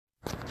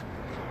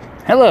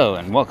Hello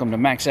and welcome to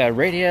Max Out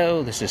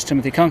Radio. This is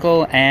Timothy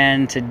Kunkel,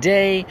 and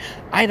today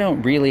I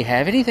don't really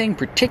have anything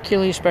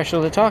particularly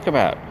special to talk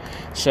about.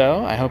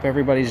 So I hope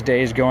everybody's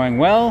day is going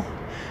well.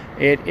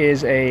 It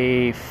is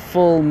a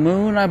full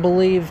moon, I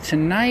believe,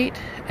 tonight,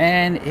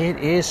 and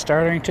it is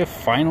starting to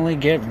finally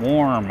get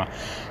warm.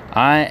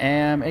 I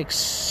am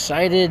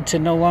excited to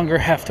no longer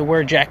have to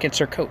wear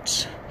jackets or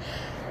coats.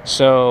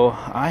 So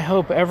I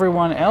hope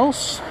everyone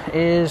else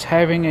is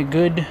having a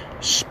good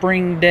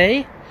spring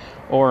day,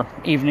 or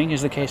evening,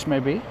 as the case may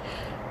be.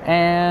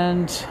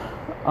 And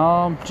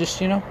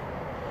just,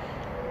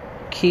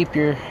 keep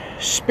your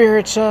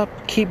spirits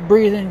up, keep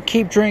breathing,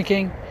 keep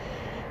drinking,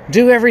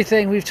 do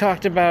everything we've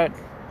talked about.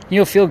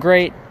 You'll feel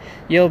great.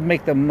 You'll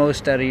make the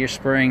most out of your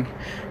spring.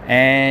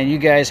 And you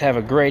guys have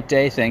a great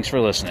day. Thanks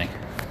for listening.